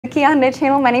Kia Hyundai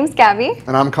channel. My name's Gabby.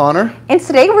 And I'm Connor. And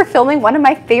today we're filming one of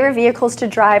my favorite vehicles to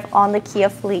drive on the Kia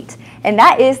fleet. And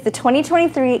that is the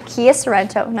 2023 Kia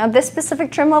Sorento. Now this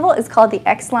specific trim level is called the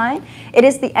X line. It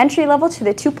is the entry level to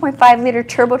the 2.5 liter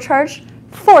turbocharged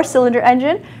 4-cylinder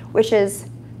engine, which is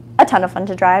a ton of fun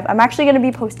to drive. I'm actually going to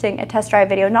be posting a test drive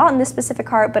video, not in this specific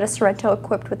car, but a Sorento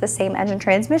equipped with the same engine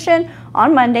transmission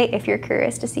on Monday if you're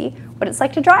curious to see what it's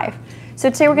like to drive. So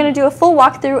today we're going to do a full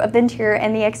walkthrough of the interior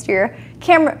and the exterior.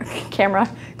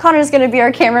 Connor's going to be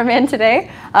our cameraman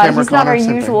today. He's not our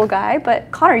usual guy, but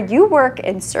Connor, you work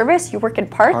in service, you work in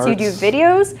parts. You do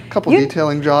videos. A couple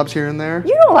detailing jobs here and there.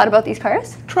 You know a lot about these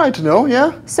cars. Try to know,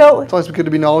 yeah. So it's always good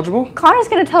to be knowledgeable. Connor's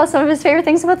going to tell us some of his favorite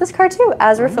things about this car too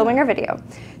as we're filming our video.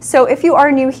 So if you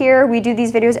are new here, we do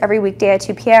these videos every weekday at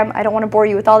 2 p.m. I don't want to bore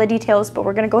you with all the details, but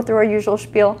we're going to go through our usual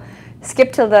spiel,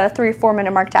 skip to the 3 or 4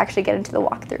 minute mark to actually get into the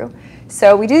walkthrough.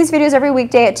 So we do these videos every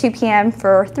weekday at 2 p.m.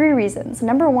 for 3 reasons.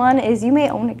 Number one is you may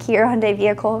own a Kia or Hyundai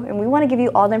vehicle, and we want to give you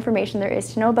all the information there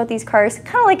is to know about these cars,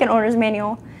 kind of like an owner's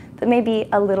manual, but maybe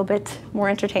a little bit more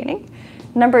entertaining.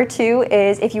 Number two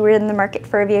is if you were in the market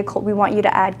for a vehicle, we want you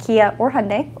to add Kia or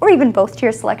Hyundai, or even both to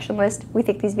your selection list. We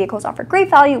think these vehicles offer great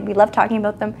value, we love talking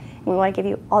about them, and we want to give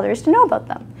you all there is to know about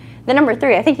them. Then number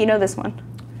three, I think you know this one.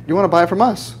 You want to buy it from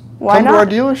us? Why Come not? to our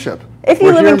dealership. If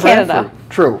you live in Canada. Brantford.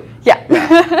 True.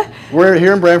 Yeah. We're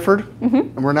here in Brantford,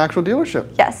 and we're an actual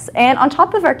dealership. Yes, and on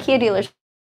top of our Kia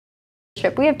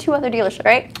dealership, we have 2 other dealerships,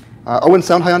 right? Owen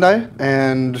Sound Hyundai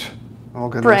and, oh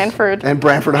goodness. Brantford. And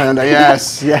Brantford Hyundai,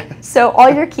 yes, yeah. So all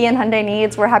your Kia and Hyundai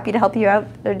needs, we're happy to help you out.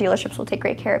 Their dealerships will take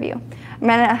great care of you. I'm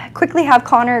gonna quickly have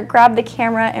Connor grab the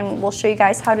camera and we'll show you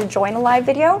guys how to join a live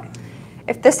video.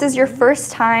 If this is your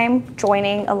first time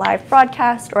joining a live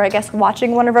broadcast, or I guess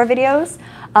watching one of our videos,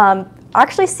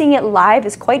 actually seeing it live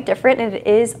is quite different and it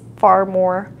is far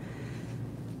more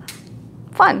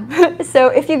fun. So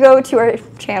if you go to our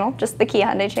channel, just the Kia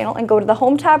Hyundai channel, and go to the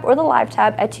home tab or the live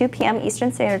tab at 2 p.m.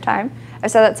 Eastern Standard Time,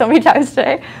 I've said that so many times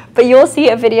today, but you'll see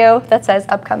a video that says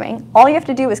upcoming. All you have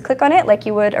to do is click on it like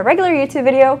you would a regular YouTube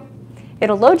video.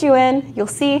 It'll load you in, you'll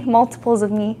see multiples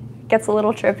of me, it gets a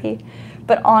little trippy.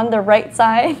 But on the right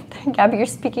side, Gabby, you're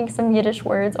speaking some Yiddish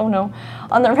words, oh no.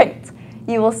 On the right,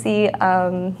 you will see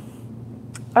our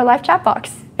live chat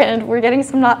box. And we're getting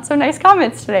some not so nice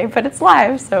comments today, but it's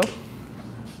live, so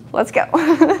let's go.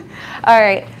 All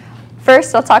right,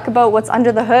 first I'll talk about what's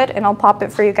under the hood and I'll pop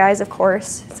it for you guys, of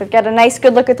course. So get a nice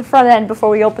good look at the front end before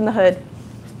we open the hood.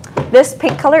 This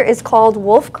paint color is called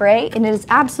Wolf Gray and it is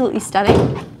absolutely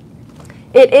stunning.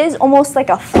 It is almost like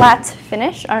a flat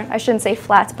finish. I shouldn't say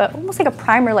flat, but almost like a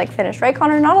primer-like finish, right,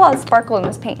 Connor? Not a lot of sparkle in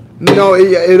this paint. No,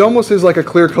 it almost is like a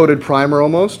clear-coated primer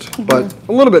almost, but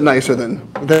a little bit nicer than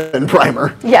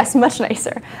primer. Yes, much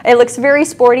nicer. It looks very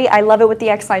sporty. I love it with the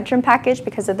X-Line trim package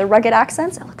because of the rugged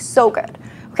accents. It looks so good.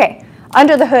 Okay,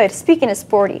 under the hood, speaking of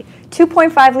sporty,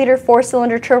 2.5 liter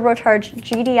 4-cylinder turbocharged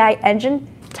GDI engine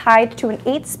tied to an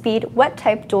 8-speed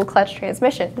wet-type dual-clutch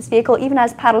transmission. This vehicle even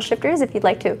has paddle shifters if you'd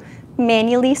like to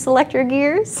manually select your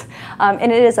gears,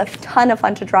 and it is a ton of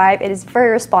fun to drive. It is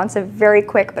very responsive, very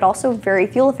quick, but also very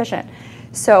fuel efficient.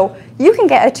 So you can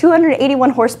get a 281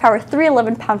 horsepower,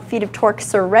 311 pound-feet of torque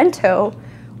Sorento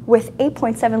with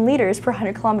 8.7 liters per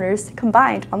 100 kilometers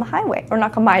combined on the highway, or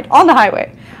not combined, on the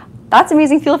highway. That's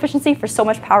amazing fuel efficiency for so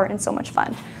much power and so much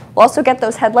fun. We'll also get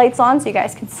those headlights on so you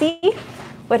guys can see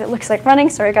what it looks like running.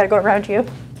 Sorry, I gotta go around you.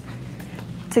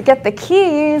 To get the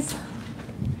keys,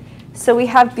 so we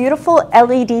have beautiful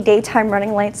LED daytime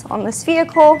running lights on this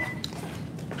vehicle.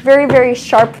 Very, very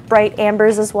sharp, bright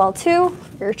ambers as well too.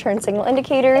 Your turn signal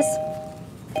indicators.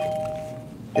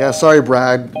 Yeah, sorry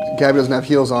Brad, Gabby doesn't have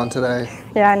heels on today.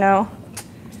 Yeah, I know.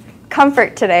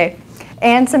 Comfort today.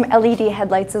 And some LED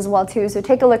headlights as well too, so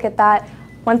take a look at that.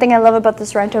 One thing I love about the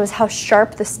Sorento is how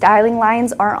sharp the styling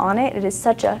lines are on it. It is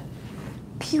such a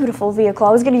beautiful vehicle. I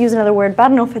was going to use another word, but I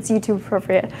don't know if it's YouTube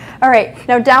appropriate. All right,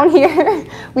 now down here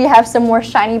we have some more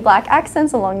shiny black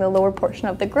accents along the lower portion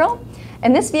of the grille.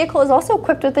 And this vehicle is also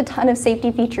equipped with a ton of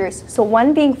safety features. So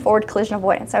one being forward collision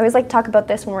avoidance. I always like to talk about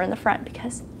this when we're in the front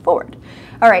because forward.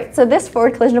 All right, so this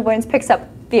forward collision avoidance picks up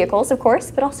vehicles, of course,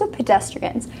 but also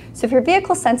pedestrians. So if your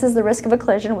vehicle senses the risk of a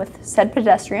collision with said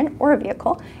pedestrian or a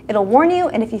vehicle, it'll warn you,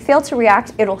 and if you fail to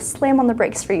react, it'll slam on the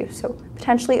brakes for you, so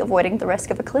potentially avoiding the risk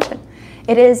of a collision.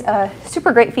 It is a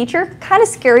super great feature, kind of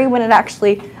scary when it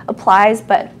actually applies,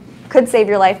 but could save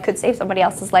your life, could save somebody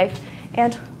else's life,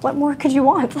 and what more could you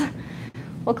want?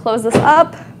 We'll close this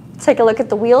up. Take a look at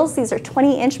the wheels. These are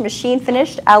 20-inch machine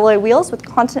finished alloy wheels with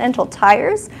Continental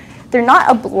tires. They're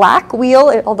not a black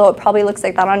wheel, although it probably looks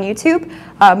like that on YouTube,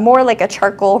 more like a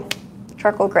charcoal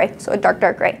gray, so a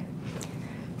dark gray.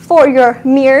 For your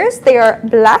mirrors, they are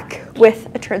black with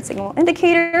a turn signal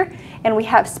indicator, and we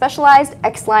have specialized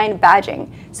X-line badging.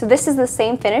 So this is the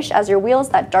same finish as your wheels,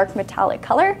 that dark metallic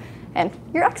color, and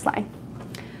your X-line.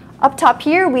 Up top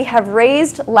here, we have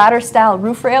raised ladder-style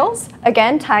roof rails,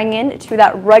 again tying in to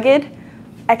that rugged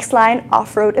X-line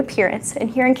off-road appearance. And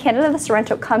here in Canada, the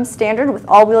Sorento comes standard with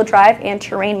all-wheel drive and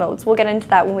terrain modes. We'll get into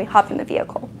that when we hop in the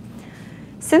vehicle.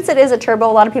 Since it is a turbo,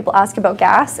 a lot of people ask about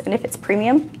gas and if it's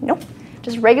premium. Nope.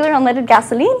 Just regular unleaded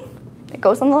gasoline, it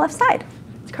goes on the left side.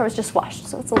 This car was just washed,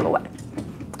 so it's a little wet.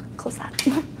 Close that.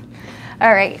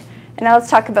 All right, and now let's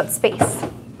talk about space.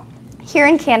 Here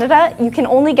in Canada, you can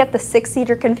only get the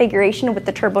 6-seater configuration with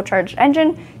the turbocharged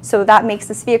engine, so that makes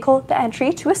this vehicle the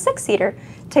entry to a 6-seater.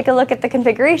 Take a look at the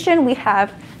configuration. We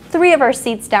have 3 of our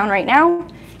seats down right now.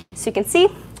 So you can see,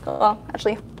 well,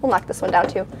 actually, we'll knock this one down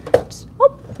too.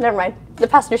 Oh, never mind, the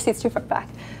passenger seat's too far back.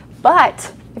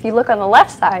 But if you look on the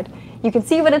left side, you can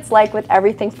see what it's like with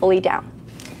everything fully down.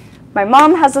 My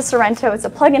mom has a Sorento. It's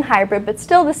a plug-in hybrid, but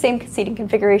still the same seating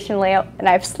configuration layout, and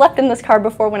I've slept in this car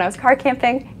before when I was car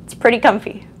camping. It's pretty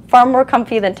comfy, far more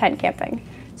comfy than tent camping.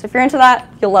 So if you're into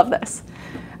that, you'll love this.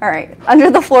 All right, under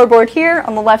the floorboard here,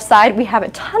 on the left side, we have a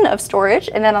ton of storage,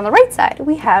 and then on the right side,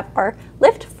 we have our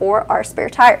lift for our spare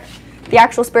tire. The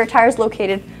actual spare tire is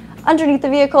located underneath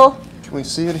the vehicle. Can we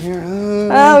see it here?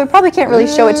 We probably can't really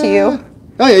show it to you.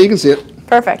 Oh yeah, you can see it.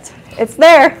 Perfect. It's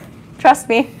there, trust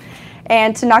me.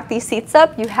 And to knock these seats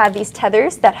up, you have these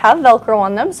tethers that have Velcro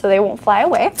on them so they won't fly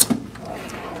away.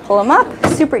 Pull them up,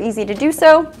 super easy to do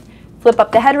so. Flip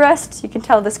up the headrest. You can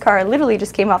tell this car literally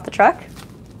just came off the truck.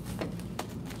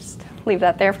 Just leave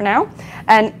that there for now.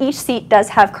 And each seat does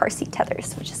have car seat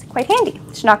tethers, which is quite handy.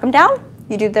 To knock them down,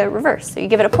 you do the reverse. So you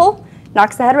give it a pull,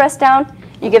 knocks the headrest down,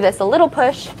 you give this a little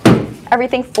push,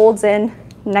 everything folds in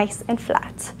nice and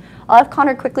flat. I'll have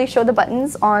Connor quickly show the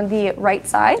buttons on the right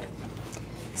side.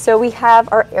 So we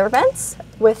have our air vents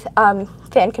with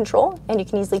fan control, and you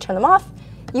can easily turn them off.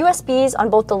 USBs on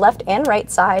both the left and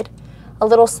right side. A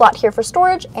little slot here for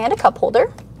storage and a cup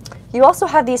holder. You also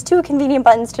have these 2 convenient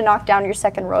buttons to knock down your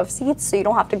second row of seats, so you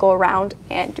don't have to go around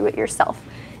and do it yourself.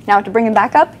 Now to bring them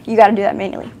back up, you gotta do that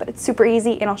manually, but it's super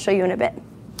easy, and I'll show you in a bit.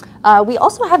 We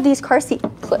also have these car seat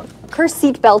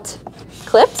belt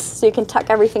clips, so you can tuck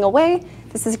everything away.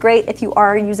 This is great if you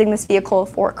are using this vehicle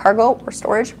for cargo or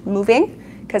storage, moving,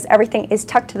 because everything is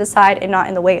tucked to the side and not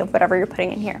in the way of whatever you're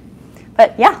putting in here.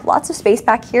 But yeah, lots of space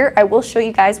back here. I will show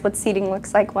you guys what seating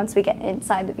looks like once we get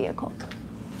inside the vehicle.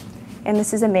 And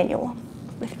this is a manual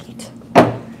lift gate.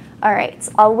 All right,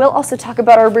 so I will also talk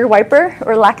about our rear wiper,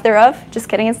 or lack thereof. Just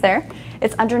kidding, it's there.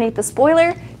 It's underneath the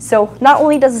spoiler, so not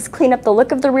only does this clean up the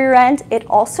look of the rear end, it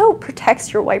also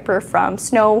protects your wiper from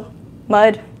snow,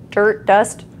 mud, dirt,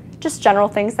 dust, just general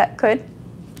things that could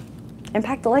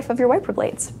impact the life of your wiper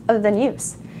blades, other than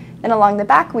use. And along the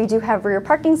back, we do have rear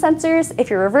parking sensors.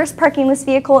 If you're reverse parking this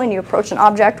vehicle and you approach an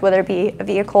object, whether it be a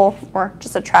vehicle or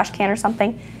just a trash can or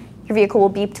something, your vehicle will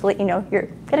beep to let you know you're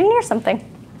getting near something.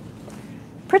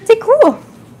 Pretty cool.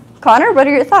 Connor, what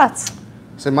are your thoughts?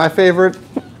 So my favorite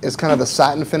is kind of the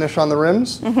satin finish on the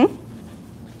rims.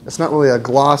 Mm-hmm. It's not really a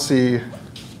glossy,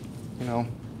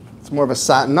 it's more of a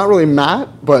satin, not really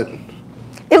matte, but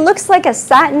it looks like a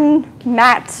satin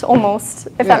matte almost,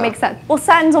 if that makes sense. Well,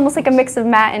 satin's almost like a mix of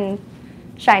matte and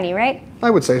shiny, right? I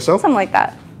would say so. Something like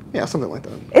that. Yeah, something like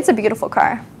that. It's a beautiful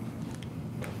car.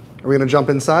 Are we gonna jump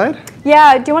inside?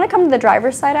 Yeah, do you wanna come to the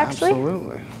driver's side actually?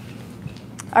 Absolutely.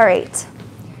 All right.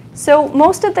 So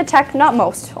most of the tech, not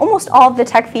most, almost all of the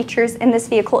tech features in this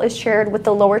vehicle is shared with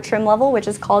the lower trim level, which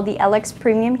is called the LX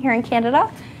Premium here in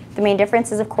Canada. The main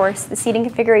difference is, of course, the seating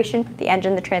configuration, the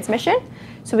engine, the transmission.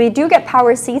 So we do get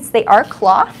power seats. They are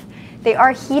cloth. They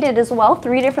are heated as well,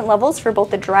 3 different levels for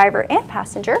both the driver and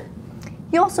passenger.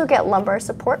 You also get lumbar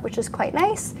support, which is quite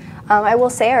nice. I will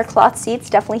say our cloth seats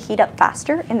definitely heat up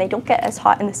faster, and they don't get as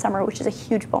hot in the summer, which is a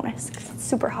huge bonus because it's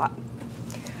super hot.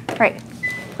 All right,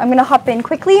 I'm gonna hop in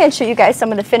quickly and show you guys some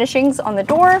of the finishings on the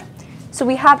door. So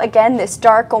we have, again, this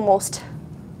dark, almost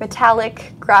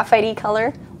metallic, graphite-y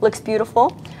color. Looks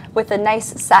beautiful, with a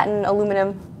nice satin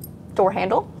aluminum door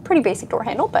handle. Pretty basic door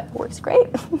handle, but works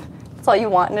great. That's all you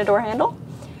want in a door handle.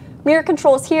 Mirror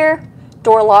controls here,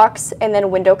 door locks, and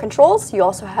then window controls. You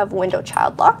also have window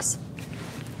child locks.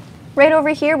 Right over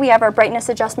here, we have our brightness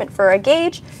adjustment for our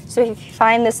gauge. So if you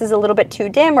find this is a little bit too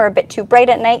dim or a bit too bright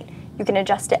at night, you can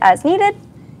adjust it as needed.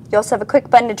 You also have a quick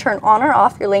button to turn on or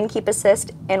off your lane keep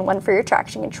assist, and one for your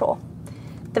traction control.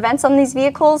 The vents on these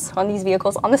vehicles, on the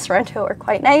Sorento, are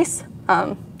quite nice.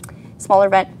 Smaller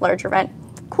vent, larger vent,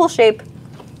 cool shape,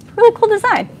 really cool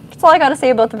design. That's all I gotta say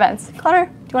about the vents. Connor,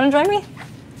 do you wanna join me?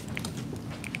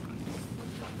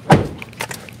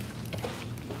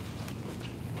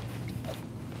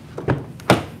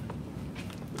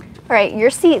 All right, your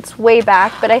seat's way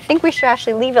back, but I think we should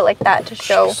actually leave it like that to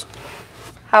show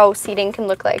how seating can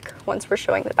look like once we're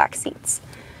showing the back seats.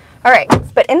 All right,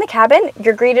 but in the cabin,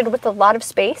 you're greeted with a lot of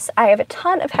space. I have a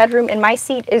ton of headroom, and my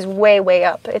seat is way, way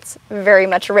up. It's very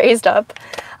much raised up.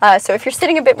 So if you're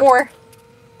sitting a bit more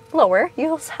lower,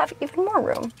 you'll have even more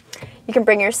room. You can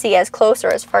bring your seat as close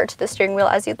or as far to the steering wheel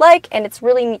as you'd like, and it's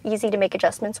really easy to make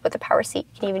adjustments with a power seat.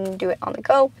 You can even do it on the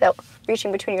go without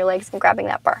reaching between your legs and grabbing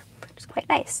that bar, which is quite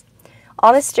nice.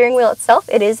 On the steering wheel itself,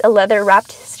 it is a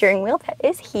leather-wrapped steering wheel that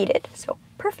is heated, so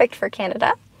perfect for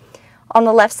Canada. On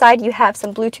the left side, you have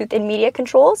some Bluetooth and media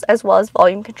controls, as well as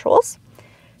volume controls.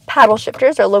 Paddle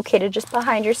shifters are located just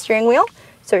behind your steering wheel,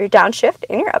 so your downshift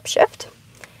and your upshift.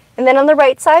 And then on the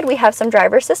right side, we have some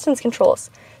driver assistance controls.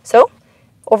 So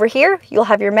over here, you'll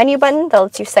have your menu button that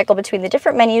lets you cycle between the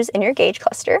different menus in your gauge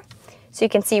cluster. So you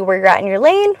can see where you're at in your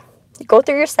lane, you go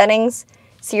through your settings,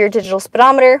 see your digital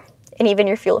speedometer, and even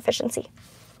your fuel efficiency.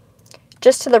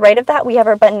 Just to the right of that, we have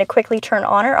our button to quickly turn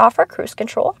on or off our cruise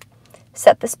control,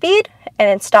 set the speed, and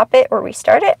then stop it or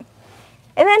restart it.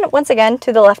 And then once again,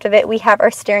 to the left of it, we have our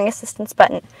steering assistance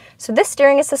button. So this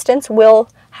steering assistance will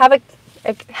have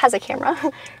has a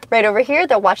camera right over here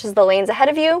that watches the lanes ahead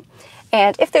of you.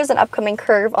 And if there's an upcoming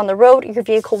curve on the road, your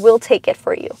vehicle will take it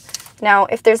for you. Now,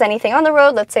 if there's anything on the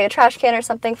road, let's say a trash can or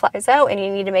something flies out and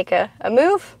you need to make a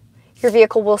move, your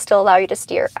vehicle will still allow you to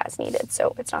steer as needed.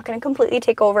 So it's not going to completely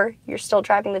take over. You're still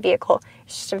driving the vehicle.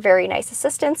 It's just a very nice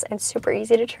assistance and super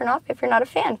easy to turn off if you're not a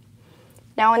fan.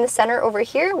 Now in the center over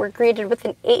here, we're greeted with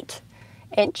an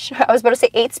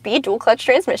 8-speed dual clutch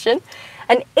transmission,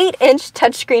 an 8-inch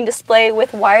touchscreen display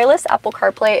with wireless Apple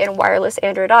CarPlay and wireless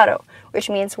Android Auto,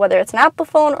 which means whether it's an Apple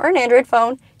phone or an Android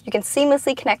phone, you can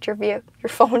seamlessly connect your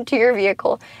phone to your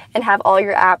vehicle and have all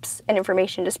your apps and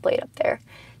information displayed up there.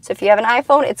 So if you have an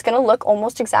iPhone, it's going to look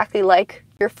almost exactly like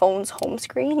your phone's home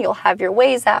screen. You'll have your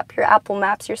Waze app, your Apple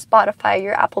Maps, your Spotify,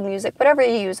 your Apple Music, whatever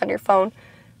you use on your phone,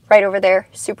 right over there.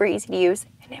 Super easy to use,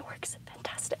 and it works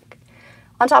fantastic.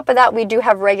 On top of that, we do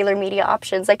have regular media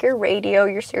options like your radio,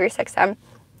 your Sirius XM,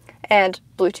 and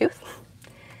Bluetooth.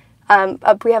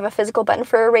 We have a physical button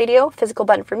for a radio, physical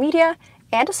button for media,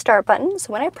 and a start button.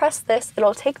 So when I press this,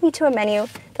 it'll take me to a menu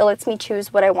that lets me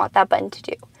choose what I want that button to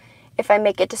do. If I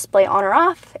make it display on or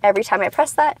off, every time I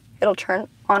press that, it'll turn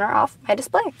on or off my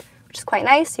display, which is quite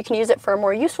nice. You can use it for a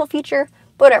more useful feature,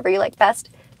 whatever you like best.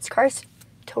 This car is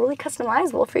totally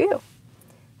customizable for you.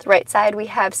 The right side, we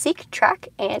have seek, track,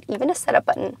 and even a setup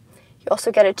button. You also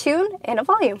get a tune and a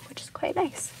volume, which is quite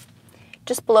nice.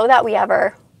 Just below that, we have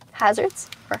our hazards.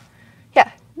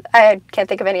 I can't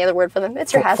think of any other word for them.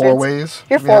 It's your hazards. Four ways.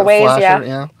 Your four ways, flasher,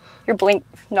 yeah. Your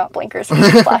not blinkers,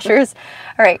 flashers.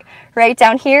 All right, right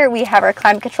down here, we have our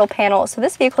climate control panel. So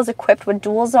this vehicle is equipped with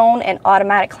dual zone and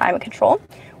automatic climate control,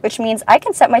 which means I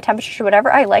can set my temperature to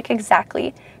whatever I like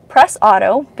exactly, press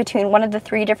auto between one of the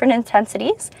 3 different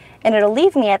intensities, and it'll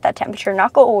leave me at that temperature,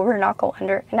 not go over, not go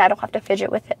under, and I don't have to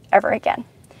fidget with it ever again.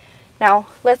 Now,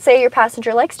 let's say your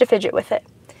passenger likes to fidget with it.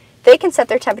 They can set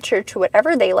their temperature to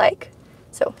whatever they like,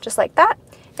 so just like that,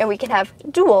 and we can have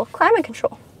dual climate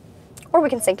control, or we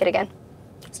can sync it again.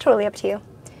 It's totally up to you.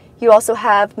 You also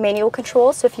have manual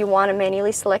control, so if you want to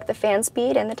manually select the fan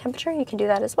speed and the temperature, you can do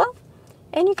that as well.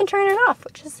 And you can turn it off,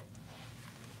 which is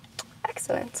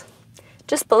excellent.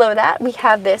 Just below that, we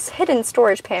have this hidden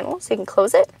storage panel, so you can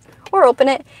close it or open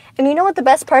it. And you know what the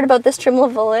best part about this trim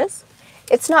level is?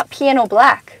 It's not piano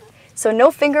black. So no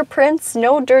fingerprints,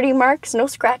 no dirty marks, no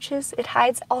scratches. It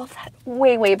hides all of that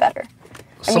way, way better.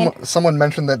 Someone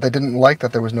mentioned that they didn't like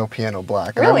that there was no piano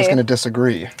black, and I was going to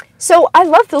disagree. So I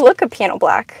love the look of piano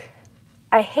black.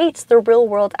 I hate the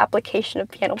real-world application of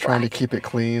piano black. Trying to keep it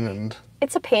clean and...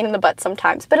 It's a pain in the butt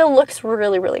sometimes, but it looks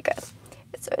really, really good.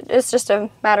 It's just a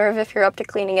matter of if you're up to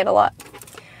cleaning it a lot.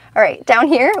 All right, down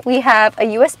here we have a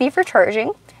USB for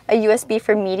charging, a USB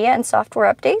for media and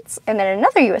software updates, and then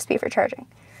another USB for charging.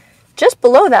 Just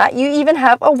below that, you even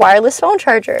have a wireless phone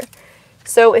charger.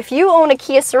 So if you own a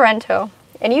Kia Sorento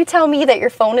and you tell me that your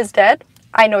phone is dead,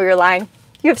 I know you're lying.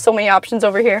 You have so many options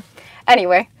over here.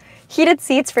 Anyway, heated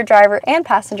seats for driver and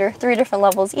passenger, 3 different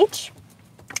levels each.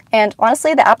 And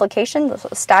honestly, the application, the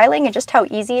styling, and just how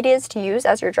easy it is to use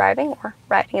as you're driving or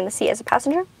riding in the seat as a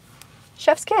passenger,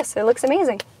 chef's kiss. It looks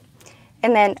amazing.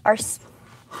 And then our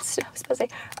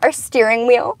steering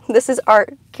wheel. This is our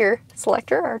gear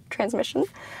selector, our transmission.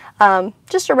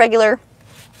 Just a regular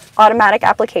automatic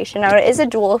application. Now it is a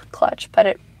dual clutch, but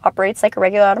it operates like a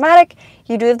regular automatic.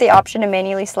 You do have the option to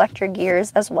manually select your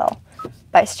gears as well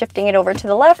by shifting it over to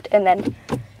the left and then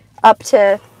up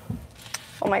to,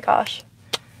 oh my gosh,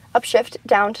 upshift,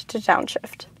 down to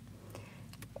downshift.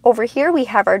 Over here we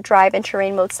have our drive and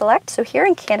terrain mode select. So here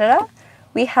in Canada,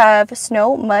 we have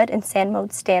snow, mud, and sand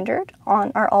mode standard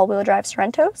on our all-wheel drive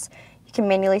Sorentos. You can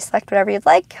manually select whatever you'd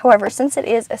like. However, since it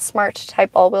is a smart type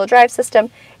all-wheel drive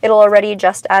system, it'll already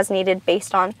adjust as needed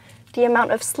based on the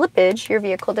amount of slippage your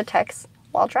vehicle detects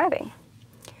while driving.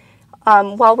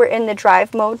 While we're in the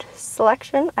drive mode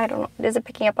selection, I don't know, is it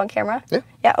picking up on camera? Yeah.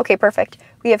 Yeah, okay, perfect.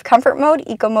 We have comfort mode,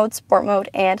 eco mode, sport mode,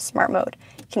 and smart mode.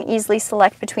 You can easily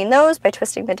select between those by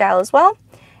twisting the dial as well.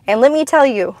 And let me tell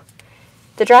you,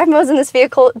 the drive modes in this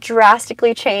vehicle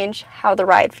drastically change how the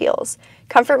ride feels.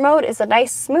 Comfort mode is a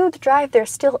nice smooth drive.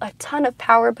 There's still a ton of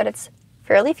power, but it's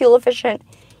fairly fuel efficient.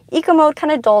 Eco mode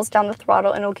kind of dulls down the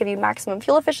throttle and will give you maximum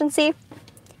fuel efficiency.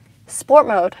 Sport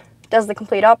mode does the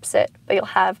complete opposite, but you'll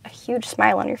have a huge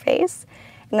smile on your face.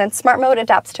 And then smart mode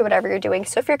adapts to whatever you're doing.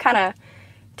 So if you're kind of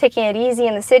taking it easy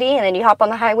in the city and then you hop on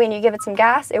the highway and you give it some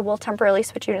gas, it will temporarily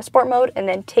switch you into sport mode and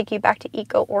then take you back to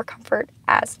eco or comfort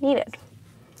as needed.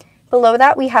 Below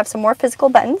that, we have some more physical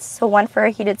buttons. So one for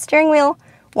a heated steering wheel,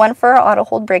 one for our auto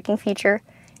hold braking feature,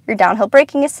 your downhill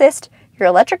braking assist, your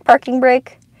electric parking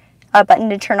brake, a button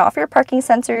to turn off your parking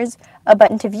sensors, a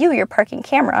button to view your parking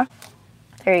camera.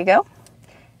 There you go.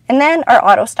 And then our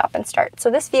auto stop and start.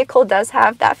 So this vehicle does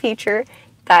have that feature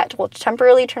that will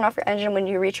temporarily turn off your engine when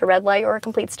you reach a red light or a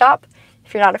complete stop.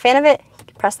 If you're not a fan of it, you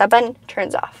can press that button, it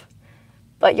turns off.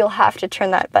 But you'll have to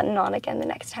turn that button on again the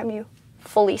next time you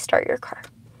fully start your car.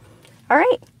 All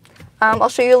right, I'll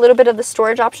show you a little bit of the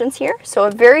storage options here. So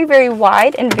a very, very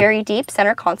wide and very deep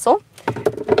center console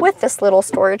with this little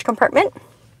storage compartment.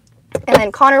 And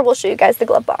then Connor will show you guys the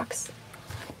glove box.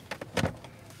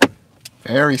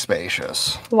 Very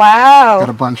spacious. Wow. Got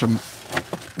a bunch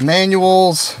of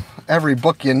manuals, every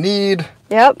book you need.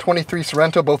 Yep. 23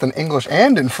 Sorento, both in English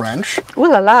and in French. Ooh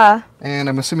la la. And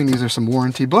I'm assuming these are some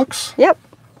warranty books. Yep.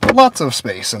 Lots of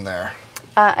space in there.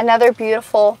 Another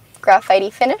beautiful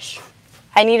graphite finish.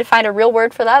 I need to find a real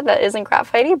word for that isn't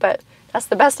graphite, but that's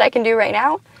the best I can do right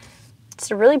now. It's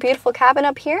a really beautiful cabin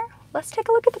up here. Let's take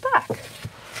a look at the back.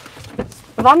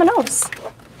 Vamonos.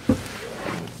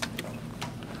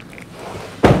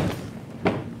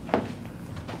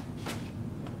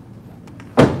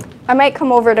 I might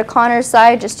come over to Connor's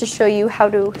side just to show you how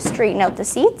to straighten out the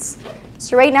seats.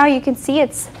 So right now you can see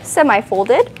it's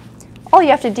semi-folded. All you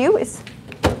have to do is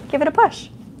give it a push.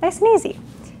 Nice and easy.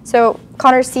 So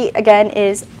Connor's seat again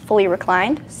is fully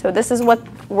reclined. So this is what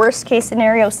worst case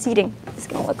scenario seating is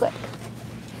going to look like.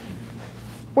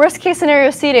 Worst case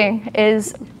scenario seating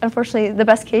is unfortunately the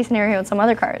best case scenario in some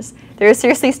other cars. There is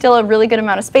seriously still a really good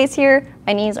amount of space here.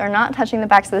 My knees are not touching the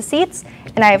backs of the seats,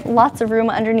 and I have lots of room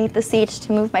underneath the seat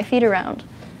to move my feet around.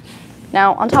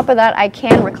 Now, on top of that, I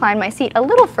can recline my seat a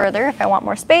little further if I want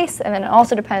more space, and then it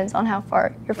also depends on how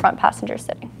far your front passenger is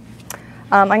sitting.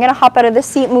 I'm going to hop out of this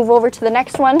seat, move over to the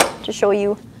next one to show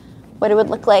you what it would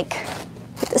look like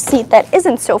with the seat that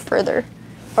isn't so further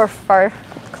or far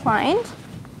reclined.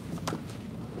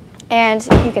 And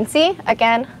you can see,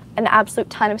 again, an absolute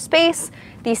ton of space.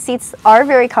 These seats are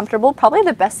very comfortable, probably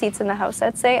the best seats in the house,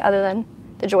 I'd say, other than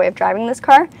the joy of driving this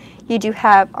car. You do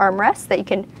have armrests that you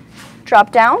can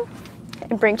drop down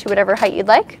and bring to whatever height you'd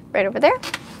like, right over there,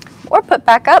 or put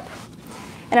back up.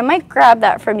 And I might grab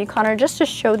that from you, Connor, just to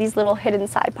show these little hidden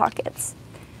side pockets.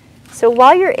 So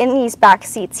while you're in these back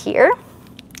seats here,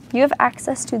 you have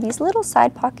access to these little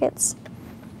side pockets.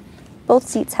 Both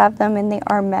seats have them and they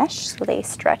are mesh, so they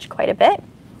stretch quite a bit.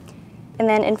 And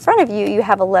then in front of you, you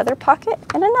have a leather pocket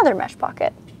and another mesh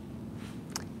pocket.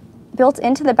 Built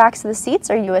into the backs of the seats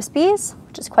are USBs,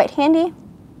 which is quite handy.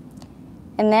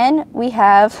 And then we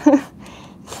have,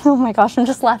 oh my gosh, I'm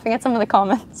just laughing at some of the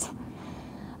comments.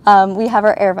 We have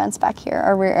our air vents back here,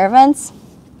 our rear air vents,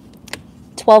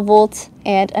 12 volt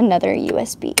and another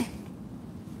USB.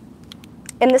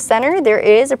 In the center, there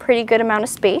is a pretty good amount of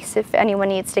space if anyone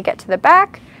needs to get to the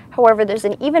back. However, there's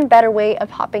an even better way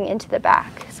of hopping into the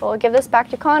back. So I'll give this back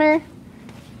to Connor,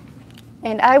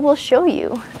 and I will show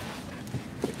you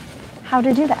how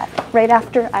to do that right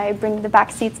after I bring the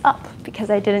back seats up,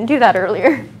 because I didn't do that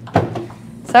earlier.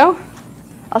 So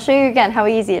I'll show you again how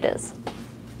easy it is.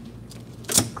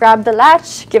 Grab the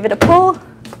latch, give it a pull,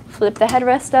 flip the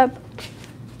headrest up.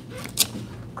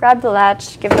 Grab the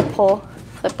latch, give it a pull,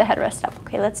 flip the headrest up.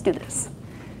 Okay, let's do this.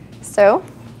 So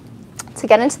to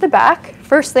get into the back,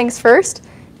 first things first,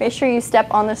 make sure you step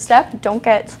on the step. Don't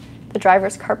get the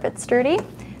driver's carpet dirty.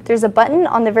 There's a button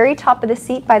on the very top of the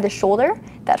seat by the shoulder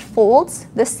that folds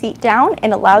the seat down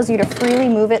and allows you to freely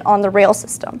move it on the rail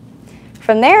system.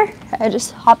 From there, I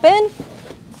just hop in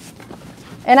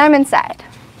and I'm inside.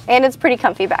 And it's pretty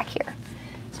comfy back here.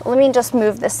 So let me just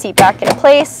move this seat back into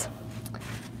place.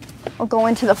 I'll go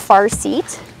into the far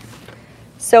seat.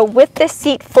 So with this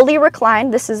seat fully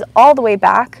reclined, this is all the way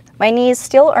back. My knees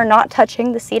still are not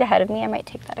touching the seat ahead of me. I might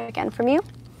take that again from you.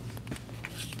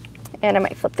 And I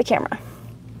might flip the camera.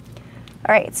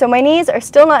 All right, so my knees are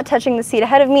still not touching the seat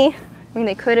ahead of me. I mean,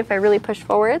 they could if I really push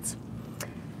forwards.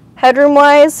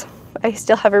 Headroom-wise, I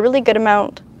still have a really good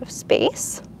amount of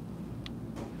space.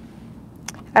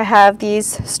 I have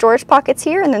these storage pockets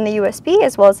here and then the USB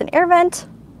as well as an air vent.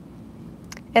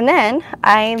 And then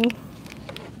I'm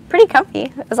pretty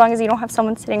comfy as long as you don't have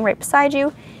someone sitting right beside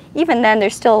you. Even then,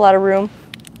 there's still a lot of room.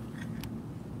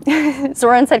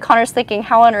 Zoran said, Connor's thinking,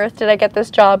 how on earth did I get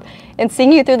this job? And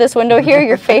seeing you through this window here,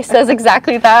 your face says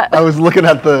exactly that. I was looking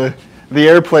at the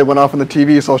AirPlay went off on the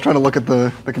TV, so I was trying to look at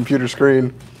the computer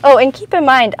screen. Oh, and keep in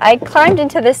mind, I climbed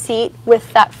into this seat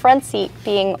with that front seat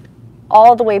being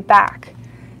all the way back.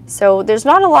 So there's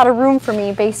not a lot of room for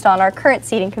me based on our current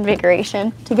seating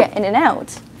configuration to get in and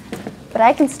out. But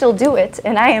I can still do it,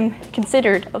 and I am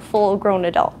considered a full-grown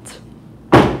adult.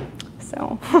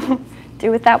 So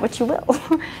do with that what you will.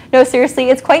 No, seriously,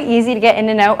 it's quite easy to get in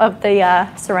and out of the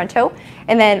Sorento.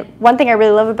 And then one thing I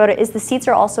really love about it is the seats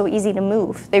are also easy to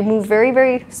move. They move very,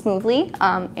 very smoothly,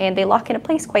 and they lock into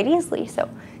place quite easily. So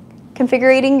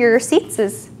configuring your seats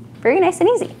is very nice and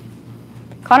easy.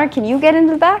 Connor, can you get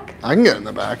into the back? I can get in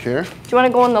the back here. Do you want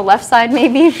to go on the left side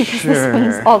maybe? Because Sure. this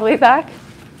one's all the way back.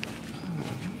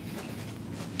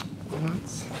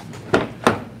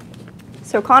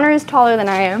 So Connor is taller than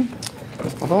I am.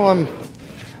 Although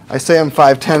I say I'm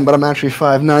 5'10", but I'm actually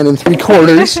 5'9" and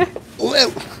 3/4.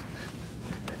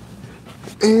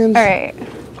 And All right.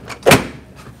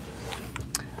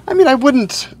 I mean, I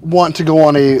wouldn't want to go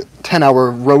on a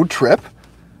 10-hour road trip,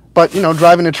 but you know,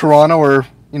 driving to Toronto or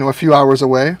you know a few hours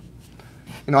away,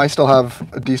 you know, I still have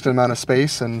a decent amount of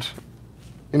space, and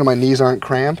you know, my knees aren't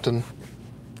cramped, and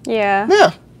Yeah.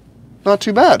 yeah, not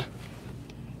too bad.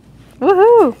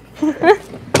 Woohoo!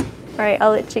 All right,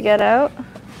 I'll let you get out.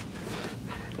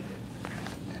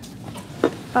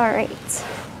 All right.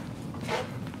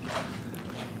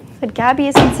 But Gabby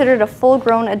is considered a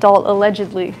full-grown adult,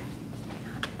 allegedly.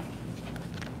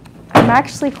 I'm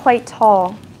actually quite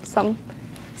tall. Some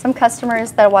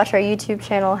customers that watch our YouTube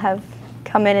channel have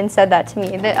come in and said that to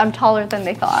me, that I'm taller than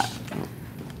they thought.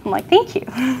 I'm like, thank you.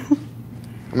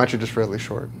 I'm actually just really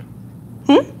short.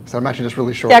 So I'm actually just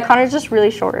really short. Yeah, Connor's just really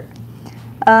short.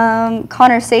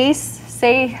 Connor, say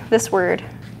this word.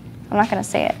 I'm not going to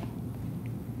say it.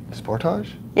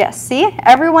 Sportage? Yes, see?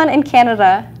 Everyone in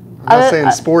Canada. I'm not saying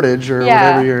sportage or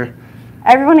whatever you're...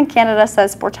 Everyone in Canada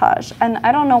says sportage. And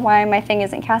I don't know why my thing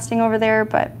isn't casting over there,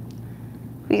 but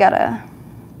we gotta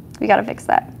fix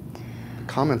that. The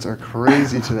comments are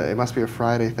crazy today. It must be a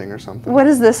Friday thing or something. What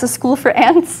is this, a school for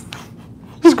ants?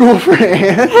 School for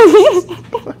ants?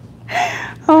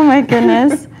 Oh my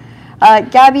goodness.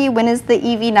 Gabby, when is the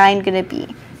EV9 gonna be?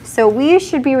 So we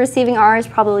should be receiving ours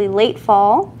probably late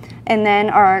fall, and then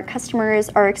our customers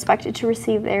are expected to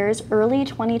receive theirs early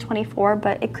 2024,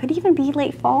 but it could even be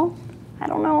late fall. I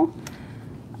don't know.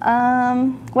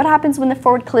 What happens when the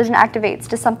forward collision activates?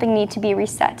 Does something need to be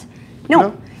reset?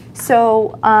 No.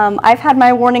 So I've had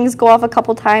my warnings go off a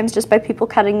couple times just by people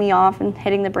cutting me off and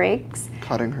hitting the brakes.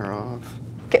 Cutting her off.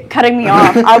 Cutting me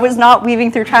off. I was not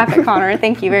weaving through traffic, Connor.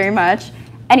 Thank you very much.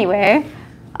 Anyway,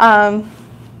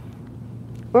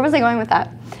 where was I going with that?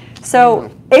 So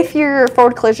if your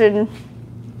forward collision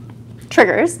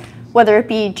triggers, whether it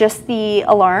be just the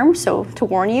alarm, so to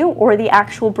warn you, or the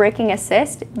actual braking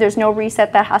assist, there's no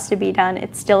reset that has to be done.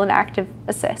 It's still an active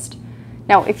assist.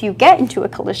 Now, if you get into a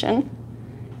collision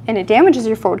and it damages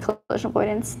your forward collision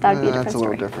avoidance, that would be a different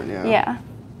story. That's a little different, yeah.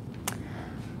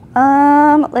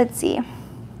 Yeah. Let's see.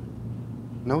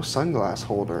 No sunglass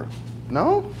holder.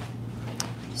 No?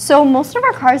 So most of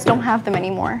our cars don't have them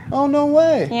anymore. Oh, no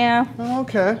way. Yeah. Oh,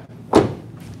 okay.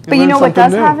 But you know what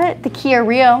does have it? The Kia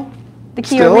Rio. The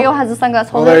Kia Still? Rio has a sunglass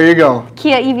holder. Oh, there you go.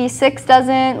 Kia EV6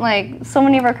 doesn't. Like, so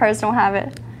many of our cars don't have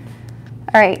it.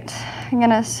 All right. I'm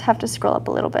going to have to scroll up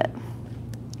a little bit.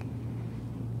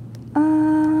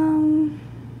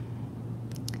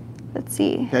 Let's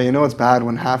see. Yeah, you know it's bad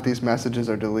when half these messages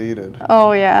are deleted.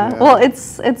 Oh, yeah. Well,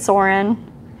 it's Zoran.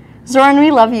 Zoran, we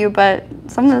love you, but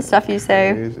some of the stuff you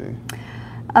say. Crazy.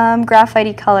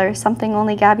 Graphite color, something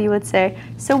only Gabby would say.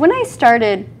 So when I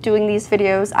started doing these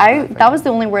videos, that was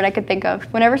the only word I could think of.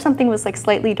 Whenever something was like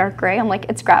slightly dark gray, I'm like,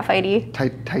 it's graphite.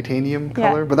 Titanium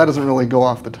color? But that doesn't really go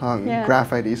off the tongue. Yeah.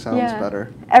 Graphite sounds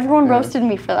better. Everyone roasted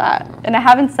me for that, and I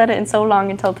haven't said it in so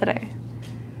long until today.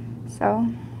 So,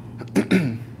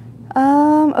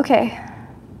 okay.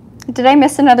 Did I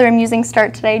miss another amusing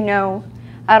start today? No.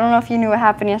 I don't know if you knew what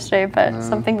happened yesterday, but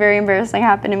something very embarrassing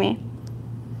happened to me.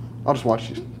 I'll just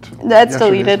watch That's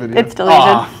deleted. video. It's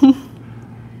deleted.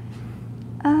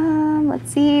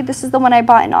 Let's see. This is the one I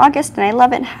bought in August, and I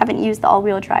love it and haven't used the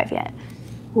all-wheel drive yet.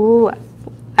 Ooh,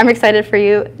 I'm excited for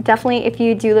you. Definitely, if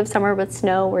you do live somewhere with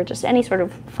snow or just any sort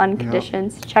of fun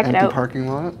conditions, check it out. Empty parking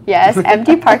lot. Yes,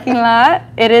 empty parking lot.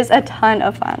 It is a ton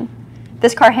of fun.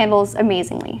 This car handles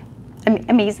amazingly.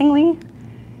 Amazingly?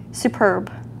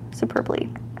 Superbly.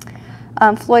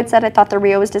 Floyd said, I thought the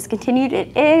Rio was discontinued.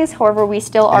 It is. However, we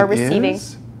still are receiving.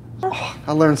 Oh,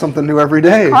 I learn something new every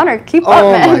day. Connor, keep up,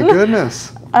 man. Oh, my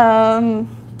goodness.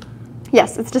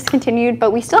 Yes, it's discontinued,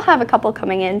 but we still have a couple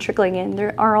coming in, trickling in.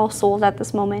 They are all sold at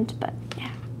this moment, but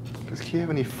yeah. Does Kia have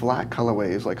any flat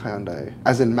colorways like Hyundai?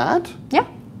 As in matte? Yeah.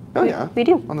 Oh, yeah. We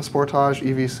do. On the Sportage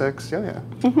EV6? Yeah.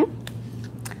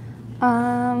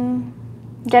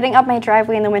 Getting up my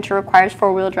driveway in the winter requires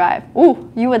four-wheel drive. Ooh,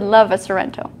 you would love a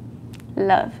Sorento.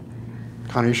 Love.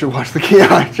 Connor, you should watch the Kia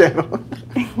channel.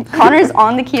 Connor's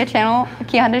on the Kia channel.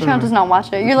 Kia Hyundai channel does not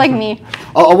watch it. You're like me.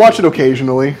 I'll watch it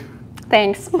occasionally.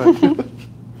 Thanks.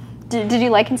 Did you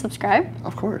like and subscribe?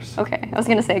 Of course. Okay, I was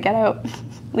gonna say get out.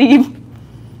 Leave.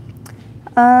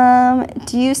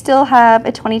 Do you still have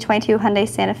a 2022 Hyundai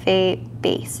Santa Fe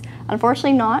base?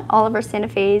 Unfortunately not. All of our Santa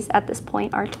Fe's at this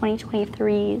point are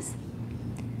 2023s.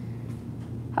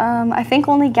 I think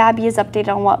only Gabby is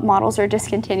updated on what models are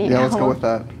discontinued. Yeah, let's go with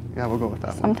that. Yeah, we'll go with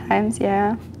that one. Sometimes,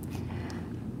 yeah.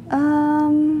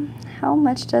 How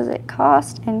much does it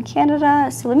cost in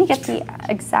Canada? So let me get the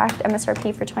exact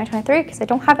MSRP for 2023 because I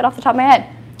don't have it off the top of my head.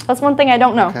 That's one thing I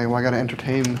don't know. Okay, well I gotta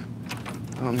entertain.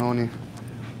 I don't know any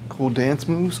cool dance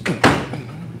moves.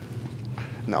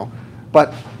 No,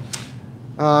 but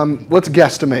let's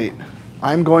guesstimate.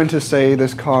 I'm going to say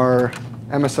this car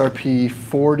MSRP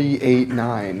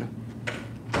 48.9.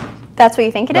 That's what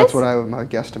you think it is? That's what my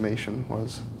guesstimation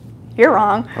was. You're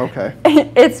wrong. Okay.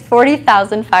 It's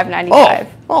 $40,595.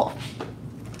 Oh,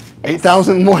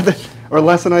 8,000 more than or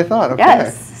less than I thought. Okay.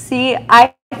 Yes. See,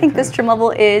 I think this trim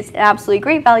level is an absolutely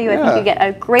great value. I think you get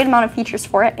a great amount of features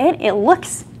for it, and it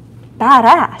looks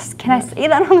badass. Can I say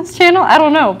that on this channel? I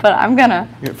don't know, but I'm gonna.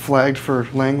 You get flagged for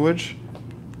language?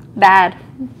 Bad.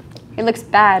 It looks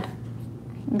bad.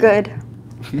 Good.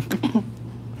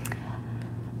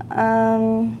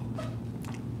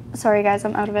 Sorry guys,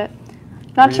 I'm out of it.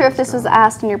 Not sure if this was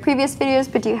asked in your previous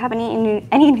videos, but do you have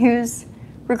any news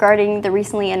regarding the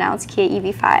recently announced Kia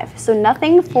EV5? So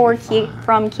nothing for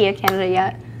from Kia Canada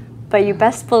yet, but you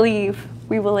best believe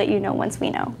we will let you know once we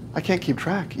know. I can't keep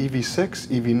track. EV6,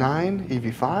 EV9,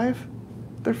 EV5,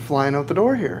 they're flying out the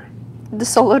door here. The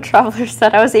solo traveler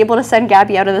said I was able to send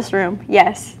Gabby out of this room.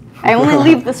 Yes. I only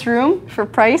leave this room for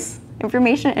price,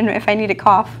 information, and if I need a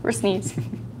cough or sneeze.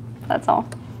 That's all.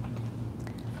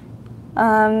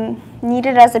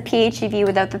 Needed as a PHEV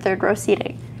without the third row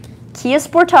seating. Kia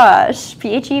Sportage,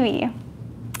 PHEV.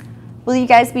 Will you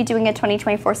guys be doing a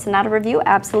 2024 Sonata review?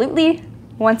 Absolutely,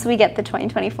 once we get the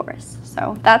 2024s.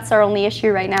 So that's our only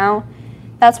issue right now.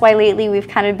 That's why lately we've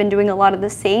kind of been doing a lot of the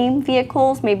same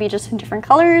vehicles, maybe just in different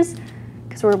colors,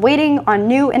 because we're waiting on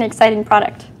new and exciting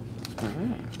product.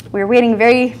 We're waiting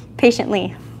very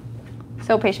patiently,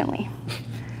 so patiently.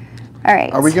 All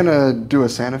right. Are we gonna do a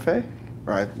Santa Fe?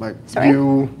 Right, Sorry?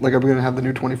 are we gonna have the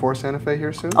new 24 Santa Fe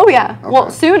here soon? Oh yeah. Okay. Well,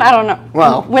 soon. I don't know.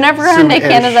 Well, whenever Hyundai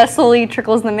Canada slowly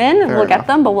trickles them in, we'll get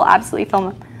them, but we'll absolutely film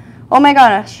them. Oh my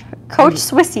gosh, Coach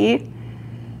Swissy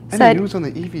said. Any news on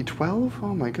the EV12?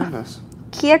 Oh my goodness.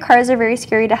 Kia cars are very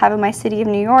scary to have in my city of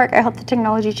New York. I hope the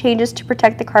technology changes to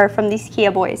protect the car from these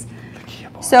Kia boys. The Kia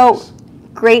boys. So,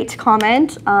 great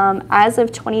comment. As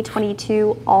of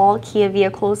 2022, all Kia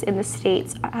vehicles in the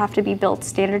States have to be built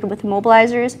standard with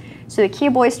immobilizers. So the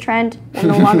Kia Boys trend will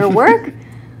no longer work.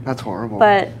 That's horrible.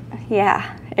 But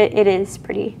yeah, it is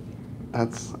pretty.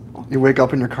 You wake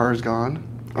up and your car's gone.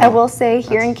 I will say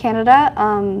here in Canada,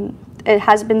 it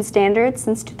has been standard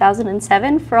since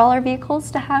 2007 for all our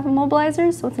vehicles to have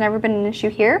immobilizers. So it's never been an issue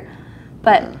here.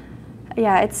 But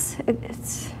yeah, it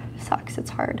sucks. It's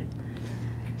hard.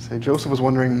 Joseph was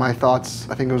wondering my thoughts,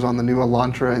 I think it was on the new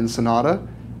Elantra and Sonata.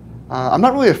 I'm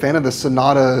not really a fan of the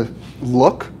Sonata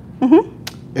look,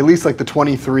 at least like the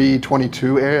 23,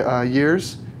 22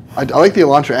 years. I like the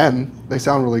Elantra N, they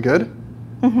sound really good.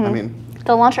 I mean,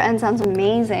 the Elantra N sounds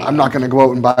amazing. I'm not going to go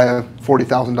out and buy a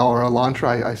 $40,000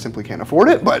 Elantra, I simply can't afford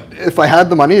it, but if I had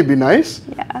the money it'd be nice.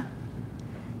 Yeah.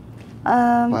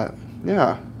 But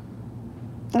yeah.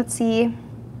 Let's see.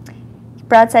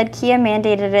 Brad said Kia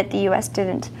mandated it, the US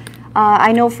didn't.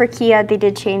 I know for Kia, they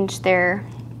did change their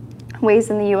ways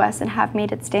in the US and have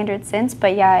made it standard since,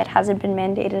 but yeah, it hasn't been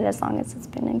mandated as long as it's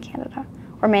been in Canada.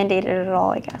 Or mandated at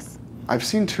all, I guess. I've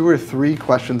seen 2 or 3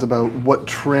 questions about what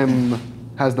trim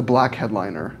has the black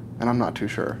headliner, and I'm not too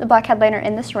sure. The black headliner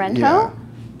in the Sorento? Yeah.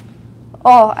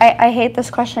 Oh, I hate this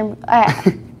question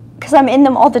because I'm in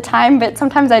them all the time, but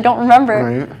sometimes I don't remember.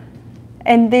 Right.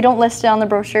 And they don't list it on the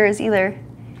brochures either.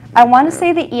 I want to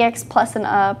say the EX Plus and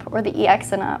up or the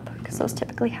EX and up because those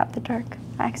typically have the dark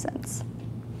accents.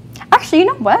 Actually, you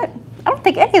know what? I don't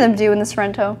think any of them do in the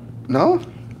Sorento. No?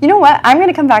 You know what? I'm going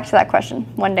to come back to that question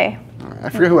one day. All right. I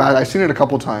forget who. I've seen it a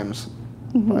couple times.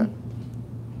 But.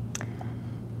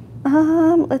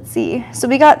 Let's see. So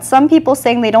we got some people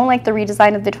saying they don't like the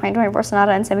redesign of the 2024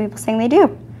 Sonata and some people saying they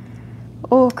do.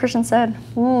 Oh, Christian said,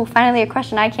 ooh, finally a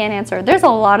question I can't answer. There's a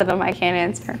lot of them I can't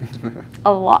answer.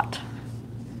 A lot.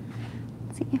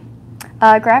 Let's see.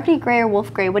 Gravity Gray or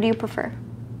Wolf Gray, what do you prefer?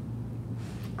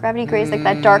 Gravity Gray is like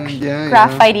that dark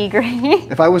graphite-y gray.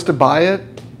 If I was to buy it,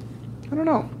 I don't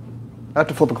know. I have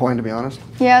to flip a coin, to be honest.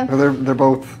 Yeah. They're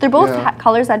both. They're both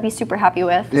colors I'd be super happy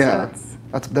with. Yeah. So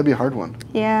That'd be a hard one.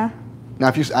 Yeah. Now,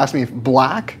 if you ask me if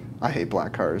black, I hate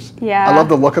black cars. Yeah. I love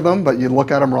the look of them, but you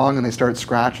look at them wrong and they start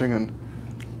scratching and.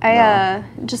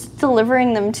 Just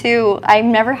delivering them too.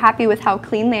 I'm never happy with how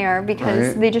clean they are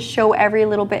because they just show every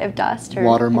little bit of dust or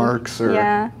watermarks or.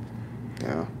 Yeah.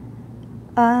 Yeah.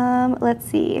 Let's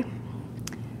see.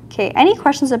 Okay, any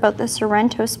questions about the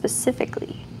Sorento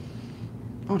specifically?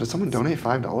 Oh, did someone donate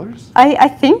 $5? I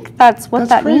think that's what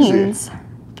that crazy. means.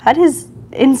 That is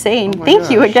insane. Oh Thank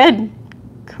you again,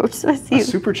 Coach Swissy. A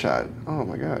super chat. Oh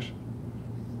my gosh.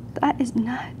 That is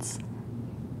nuts.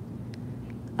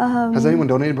 Has anyone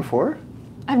donated before?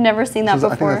 I've never seen that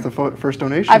before. I think that's the first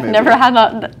donation. I've never had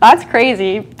that. That's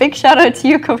crazy. Big shout out to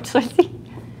you, Coach Swissy.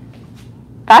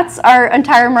 That's our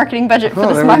entire marketing budget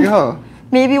for this month. There we go.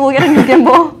 Maybe we'll get a new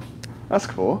gimbal. That's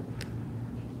cool.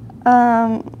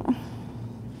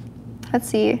 Let's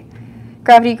see.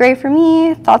 Gravity Gray for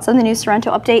me. Thoughts on the new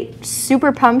Sorento update?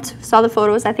 Super pumped. Saw the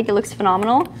photos. I think it looks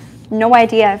phenomenal. No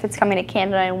idea if it's coming to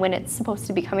Canada and when it's supposed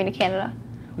to be coming to Canada.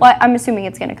 Well, I'm assuming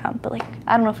it's going to come, but like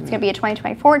I don't know if it's going to be a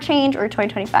 2024 change or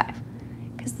 2025.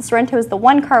 Because the Sorento is the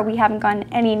one car we haven't gotten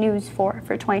any news for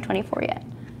 2024 yet,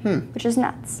 which is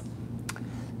nuts.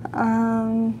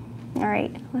 All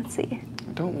right, let's see.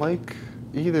 I don't like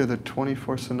either the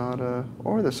 24 Sonata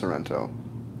or the Sorento.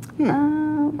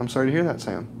 I'm sorry to hear that,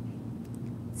 Sam.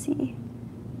 Let's see.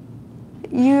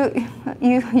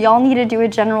 Y'all need to do a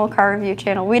general car review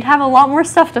channel. We'd have a lot more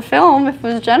stuff to film if it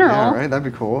was general. Yeah, right?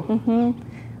 That'd be cool.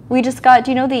 We just got,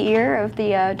 do you know the year of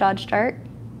the Dodge Dart?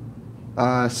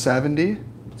 70.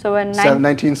 So a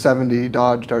 1970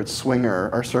 Dodge Dart Swinger.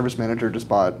 Our service manager just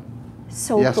bought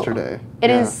yesterday. Cool. It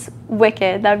is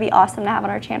wicked. That would be awesome to have on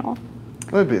our channel.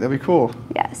 That'd be cool.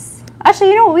 Yes. Actually,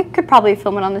 you know what? We could probably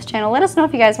film it on this channel. Let us know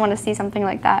if you guys want to see something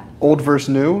like that. Old versus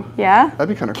new? Yeah. That'd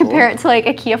be kind of cool. Compare it to like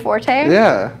a Kia Forte?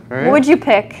 Yeah, right? What would you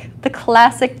pick? The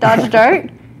classic Dodge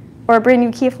Dart or a brand new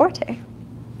Kia Forte?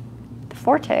 The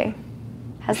Forte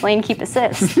has lane keep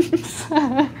assist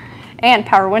and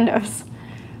power windows.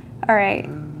 All right,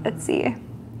 let's see.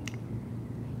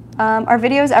 Our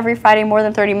videos every Friday more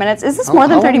than 30 minutes. Is this more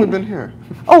than 30 minutes? How long have we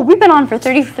been here? Oh, we've been on for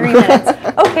 33 minutes.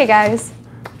 Okay, guys.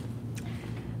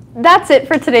 That's it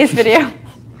for today's video.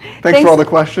 Thanks for all the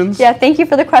questions. Yeah, thank you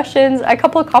for the questions. A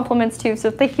couple of compliments too,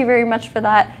 so thank you very much for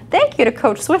that. Thank you to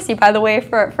Coach Swissy, by the way,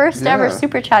 for our first ever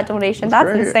Super Chat donation.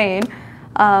 That's insane.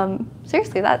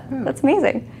 Seriously, that's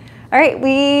amazing. All right,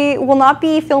 we will not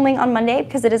be filming on Monday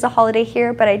because it is a holiday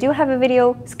here, but I do have a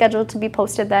video scheduled to be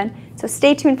posted then. So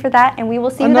stay tuned for that, and we will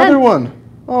see you then. Another one.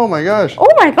 Oh my gosh. Oh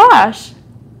my gosh.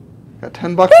 Got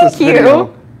 $10 this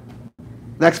video.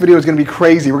 Next video is going to be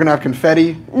crazy. We're going to have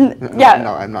confetti. Yeah.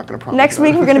 No, I'm not going to promise. Next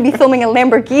week, we're going to be filming a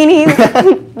Lamborghini.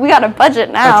 We got a budget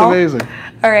now. That's amazing.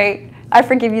 All right. I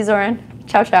forgive you, Zoran.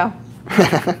 Ciao, ciao.